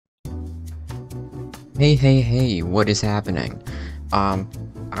Hey, what is happening? I'm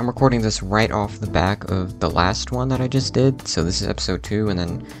recording this right off the back of the last one that I just did, so this is episode 2, and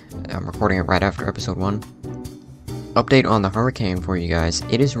then I'm recording it right after episode 1. Update on the hurricane for you guys.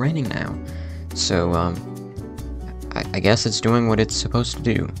 It is raining now, so, I guess it's doing what it's supposed to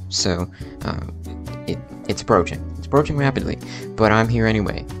do, so, it's approaching. It's approaching rapidly, but I'm here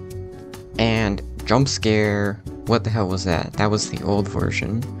anyway. And, jump scare, what the hell was that? That was the old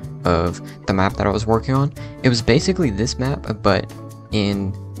version of the map that I was working on. It was basically this map, but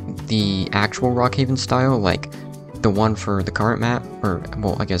in the actual Rockhaven style, like the one for the current map, or,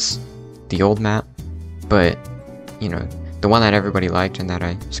 well, I guess the old map, but, you know, the one that everybody liked and that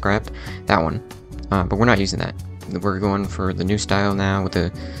I scrapped, that one. But we're not using that. We're going for the new style now with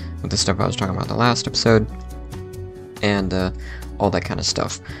the stuff I was talking about in the last episode, and all that kind of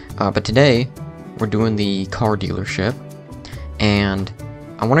stuff. But today, we're doing the car dealership, and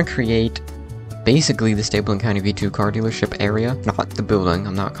I want to create basically the Stapleton County V2 car dealership area, not the building.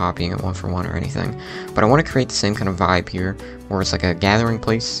 I'm not copying it one for one or anything, but I want to create the same kind of vibe here, where it's like a gathering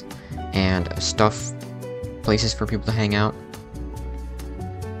place and places for people to hang out.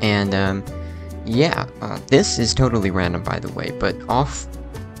 And yeah, this is totally random, by the way, but off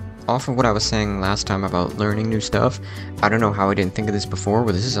of what I was saying last time about learning new stuff, I don't know how I didn't think of this before,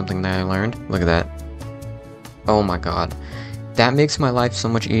 but this is something that I learned. Look at that. Oh my god. That makes my life so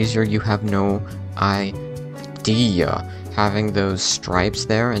much easier. You have no idea. Having those stripes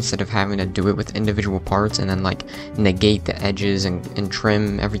there instead of having to do it with individual parts and then like negate the edges and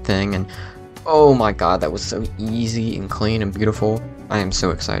trim everything. And oh my god, that was so easy and clean and beautiful. I am so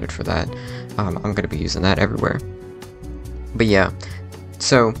excited for that. I'm gonna be using that everywhere. But yeah,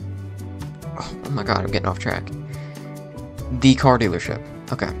 so oh my god, I'm getting off track. The car dealership.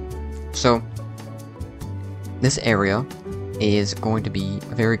 Okay, so this area is going to be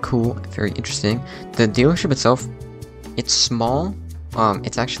very cool, very interesting. The dealership itself, it's small.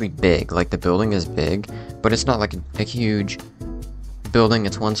 It's actually big. Like, the building is big, but it's not like a huge building.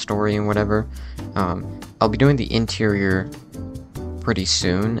 It's one story and whatever. I'll be doing the interior pretty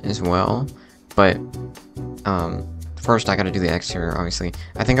soon as well, but first I gotta do the exterior, obviously.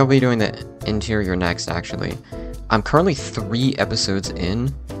 I think I'll be doing the interior next, actually. I'm currently 3 episodes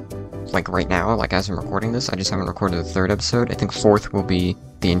in. Like right now, like as I'm recording this, I just haven't recorded the 3rd episode. I think 4th will be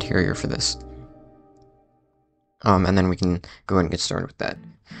the interior for this. And then we can go ahead and get started with that.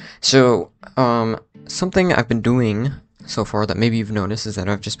 So, something I've been doing so far that maybe you've noticed is that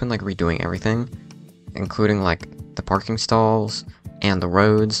I've just been like redoing everything, including like the parking stalls and the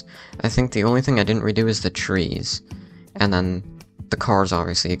roads. I think the only thing I didn't redo is the trees, and then the cars,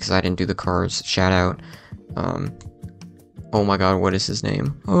 obviously, because I didn't do the cars. Shout out, oh my god, what is his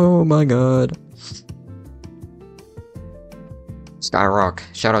name? Oh my god. Skyrock.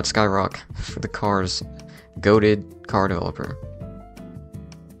 Shout out Skyrock for the cars. Goated car developer.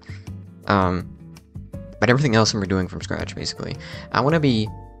 But everything else I'm redoing from scratch, basically. I want to be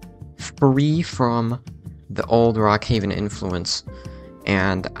free from the old Rockhaven influence,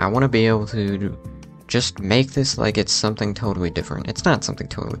 and I want to be able to just make this like it's something totally different. It's not something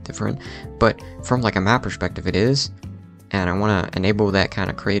totally different, but from like a map perspective it is. And I want to enable that kind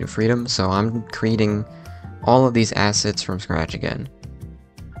of creative freedom, so I'm creating all of these assets from scratch again.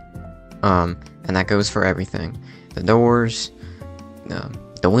 And that goes for everything. The doors,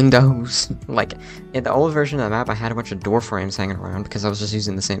 the windows. Like, in the old version of the map, I had a bunch of door frames hanging around because I was just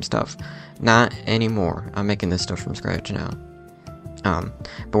using the same stuff. Not anymore. I'm making this stuff from scratch now.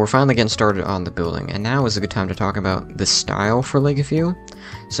 But we're finally getting started on the building, and now is a good time to talk about the style for Lakeview.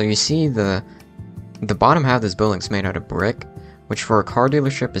 So you see the bottom half of this building is made out of brick, which for a car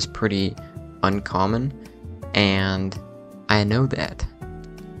dealership is pretty uncommon, and I know that.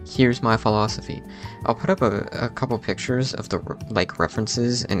 Here's my philosophy. I'll put up a couple pictures of the like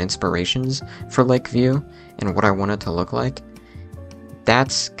references and inspirations for Lakeview and what I want it to look like.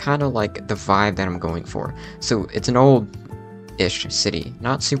 That's kind of like the vibe that I'm going for. So it's an old-ish city.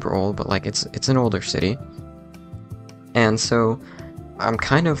 Not super old, but like it's an older city. And so I'm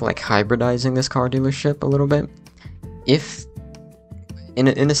kind of like hybridizing this car dealership a little bit. If in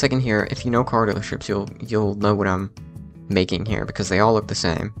a second here, if you know car dealerships, you'll know what I'm making here because they all look the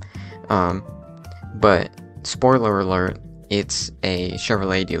same. But spoiler alert, it's a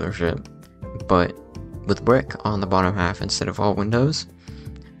Chevrolet dealership, but with brick on the bottom half instead of all windows.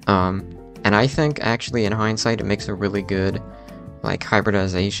 And I think actually in hindsight it makes a really good like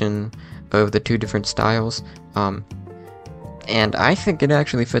hybridization of the two different styles. And I think it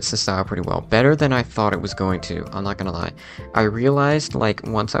actually fits the style pretty well. Better than I thought it was going to, I'm not gonna lie. I realized, like,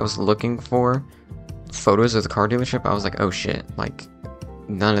 once I was looking for photos of the car dealership, I was like, oh shit, like,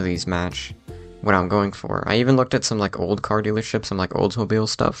 none of these match what I'm going for. I even looked at some like old car dealerships, some like Oldsmobile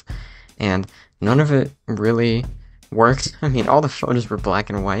stuff, and none of it really worked. I mean, all the photos were black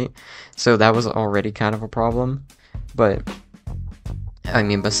and white, so that was already kind of a problem. But I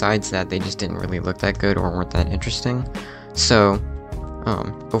mean, besides that, they just didn't really look that good or weren't that interesting. So,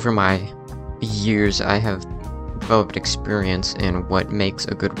 over my years, I have developed experience in what makes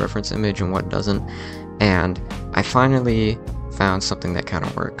a good reference image and what doesn't, and I finally found something that kind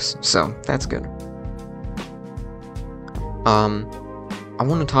of works, so that's good. I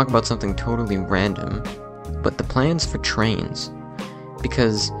want to talk about something totally random, but the plans for trains,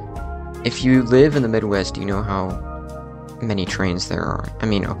 because if you live in the Midwest, you know how many trains there are. I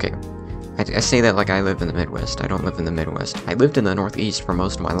mean, okay, I say that like I live in the Midwest. I don't live in the Midwest. I lived in the Northeast for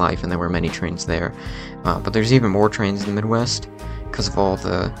most of my life, and there were many trains there, but there's even more trains in the Midwest because of all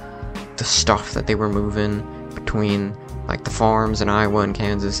the stuff that they were moving between like the farms in Iowa and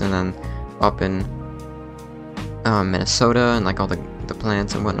Kansas, and then up in Minnesota, and like all the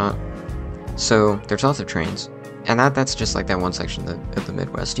plants and whatnot. So there's lots of trains, and that's just like that one section of the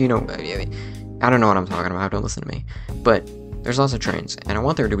Midwest. You know, I don't know what I'm talking about. Don't listen to me. But there's lots of trains, and I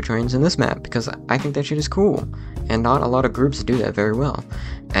want there to be trains in this map because I think that shit is cool, and not a lot of groups do that very well.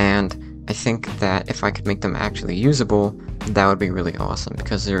 And I think that if I could make them actually usable, that would be really awesome,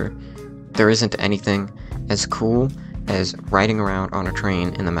 because there isn't anything as cool as riding around on a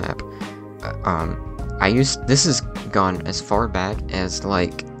train in the map. This has gone as far back as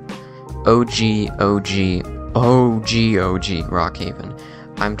like OG Rockhaven.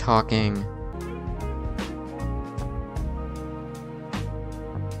 I'm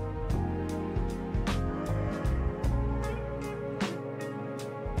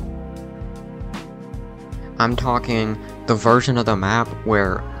talking the version of the map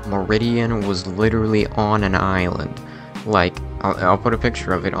where Meridian was literally on an island. Like, I'll put a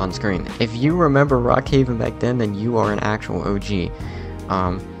picture of it on screen. If you remember Rockhaven back then you are an actual OG.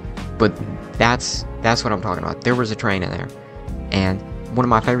 But that's what I'm talking about. There was a train in there, and one of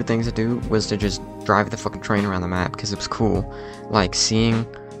my favorite things to do was to just drive the fucking train around the map, because it was cool. Like, seeing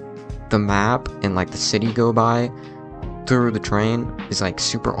the map and like the city go by through the train is like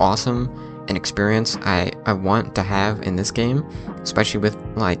super awesome. An experience I want to have in this game, especially with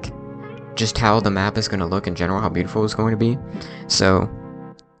like just how the map is going to look in general, how beautiful it's going to be. So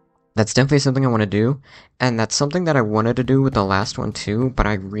that's definitely something I want to do, and that's something that I wanted to do with the last one too, but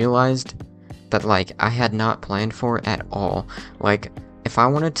I realized that like I had not planned for it at all. Like, if I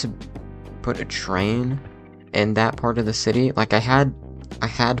wanted to put a train in that part of the city, like I had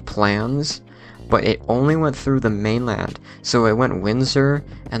plans, but it only went through the mainland. So it went Windsor,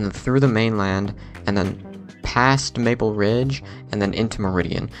 and then through the mainland, and then past Maple Ridge, and then into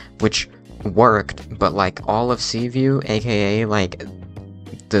Meridian, which worked, but like all of Seaview, aka like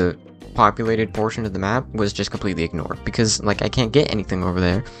the populated portion of the map, was just completely ignored, because like I can't get anything over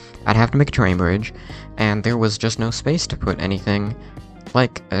there. I'd have to make a train bridge, and there was just no space to put anything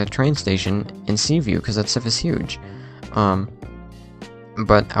like a train station in Seaview, because that stuff is huge.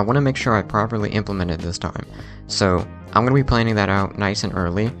 But I want to make sure I properly implement it this time. So I'm going to be planning that out nice and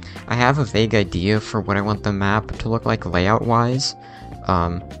early. I have a vague idea for what I want the map to look like layout-wise.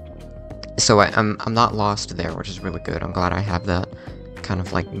 So I'm not lost there, which is really good. I'm glad I have that kind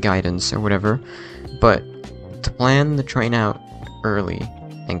of like guidance or whatever. But to plan the train out early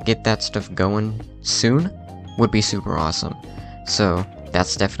and get that stuff going soon would be super awesome. So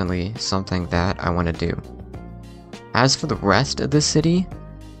that's definitely something that I want to do. As for the rest of the city,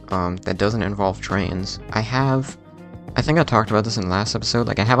 that doesn't involve trains, I think I talked about this in the last episode,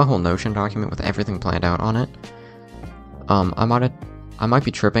 like I have a whole Notion document with everything planned out on it. I might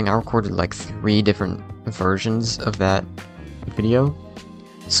be tripping. I recorded like 3 different versions of that video,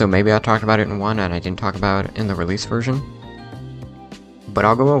 so maybe I talked about it in one and I didn't talk about it in the release version. But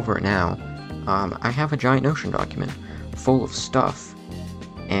I'll go over it now. I have a giant Notion document full of stuff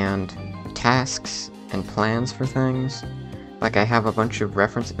and tasks and plans for things. Like, I have a bunch of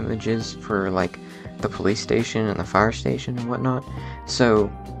reference images for like the police station and the fire station and whatnot.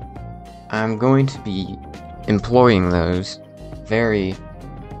 So I'm going to be employing those very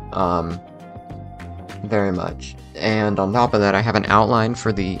much. And on top of that, I have an outline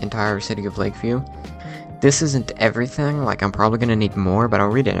for the entire city of Lakeview. This isn't everything, like I'm probably gonna need more, but I'll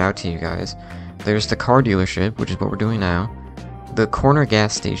read it out to you guys. There's the car dealership, which is what we're doing now. The corner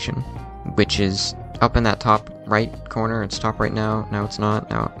gas station, which is up in that top right corner. It's top right now. No, it's not.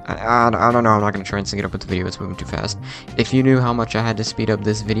 No, I don't know. I'm not going to try and sync it up with the video. It's moving too fast. If you knew how much I had to speed up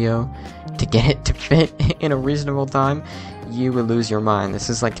this video to get it to fit in a reasonable time, you would lose your mind.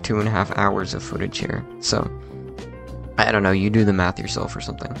 This is like 2.5 hours of footage here. So, I don't know. You do the math yourself or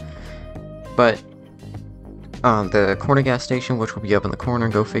something. But the corner gas station, which will be up in the corner,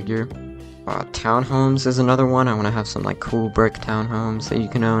 go figure. Townhomes is another one. I want to have some like cool brick townhomes that you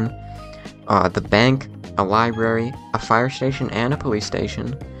can own. The bank, a library, a fire station and a police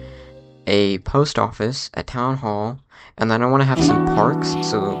station, a post office, a town hall, and then I want to have some parks,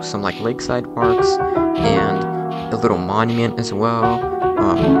 so some like lakeside parks, and a little monument as well.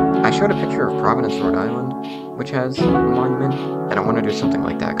 I showed a picture of Providence, Rhode Island, which has a monument, and I want to do something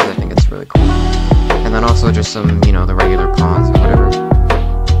like that because I think it's really cool. And then also just some, you know, the regular ponds or whatever.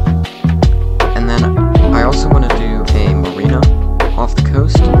 And then I also want to do a marina off the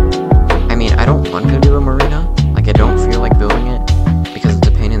coast. I mean, I don't want to do a marina, like I don't feel like building it because it's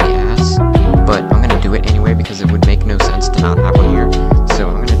a pain in the ass, but I'm gonna do it anyway because it would make no sense to not have one here, so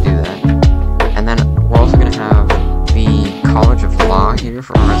I'm gonna do that. And then we're also gonna have the College of Law here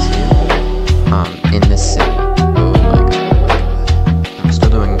for RSU, in this city. Oh my god, I'm still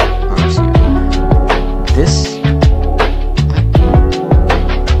doing RSU. This,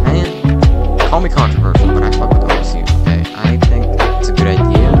 man, call me controversial, but I fuck with RSU, okay? I think it's a good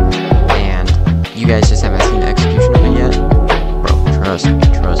idea, and you guys just haven't seen the execution of it yet. Bro, trust me.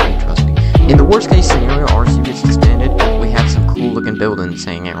 In the worst case scenario, RSU gets disbanded, we have some cool looking buildings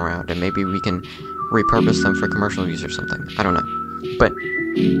hanging around, and maybe we can repurpose them for commercial use or something. I don't know. But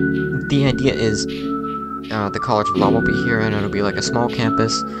the idea is the College of Law will be here, and it'll be like a small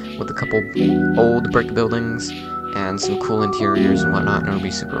campus with a couple old brick buildings and some cool interiors and whatnot, and it'll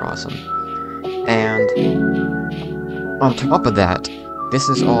be super awesome. And on top of that, this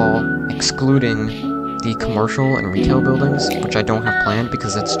is all excluding the commercial and retail buildings, which I don't have planned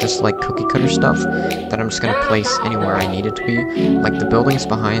because it's just like cookie cutter stuff that I'm just going to place anywhere I need it to be. Like the buildings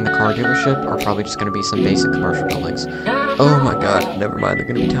behind the car dealership are probably just going to be some basic commercial buildings. Oh my god, never mind, they're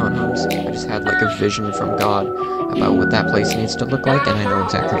going to be townhomes. I just had like a vision from God about what that place needs to look like, and I know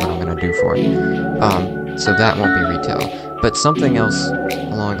exactly what I'm going to do for it. So that won't be retail. But something else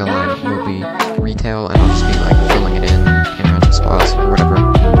along the line will be retail, and I'll just be like filling it in random spots or whatever.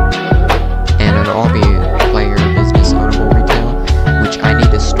 And it'll all be player, business, ownable retail, which I need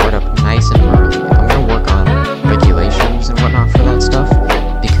to start up nice and early. I'm going to work on regulations and whatnot for that stuff,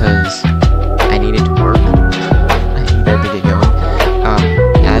 because I need it to work. I need that to get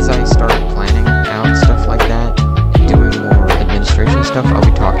going. As I start planning out stuff like that, doing more administration stuff, I'll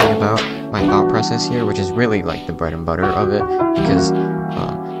be talking about my thought process here, which is really like the bread and butter of it, because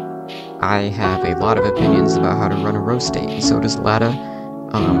I have a lot of opinions about how to run a roast state, and so does Lada.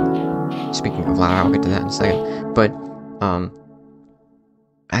 Speaking of Lada, I'll get to that in a second, but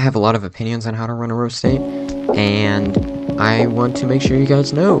I have a lot of opinions on how to run a roast state, and I want to make sure you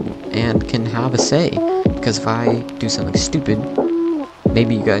guys know and can have a say, because if I do something stupid,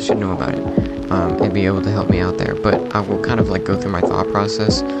 maybe you guys should know about it, and be able to help me out there. But I will kind of like go through my thought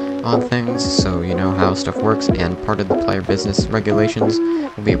process on things, so you know how stuff works, and part of the player business regulations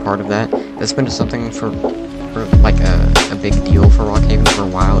will be a part of that. That's been something for like a big deal for Rockhaven for a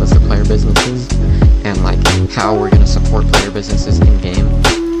while, is the player businesses, and like how we're gonna support player businesses in game.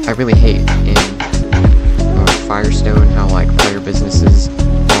 I really hate in Firestone how like player businesses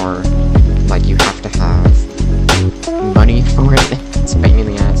are like you have to have money for it. It's a pain in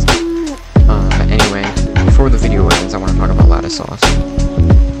the ass. But anyway, before the video ends, I want to talk about Lada Sauce.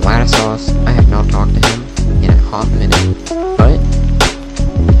 Lada Sauce, I have not talked to him in a hot minute, but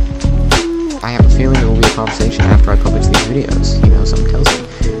I have a feeling there will be a conversation after I publish these videos, you know, something tells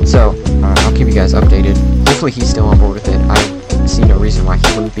me. So, I'll keep you guys updated. Hopefully he's still on board with it. I see no reason why he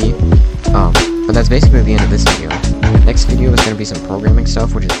wouldn't be. But that's basically the end of this video. Next video is going to be some programming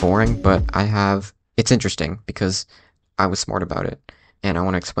stuff, which is boring, but it's interesting, because I was smart about it, and I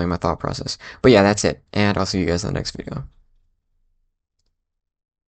want to explain my thought process. But yeah, that's it, and I'll see you guys in the next video.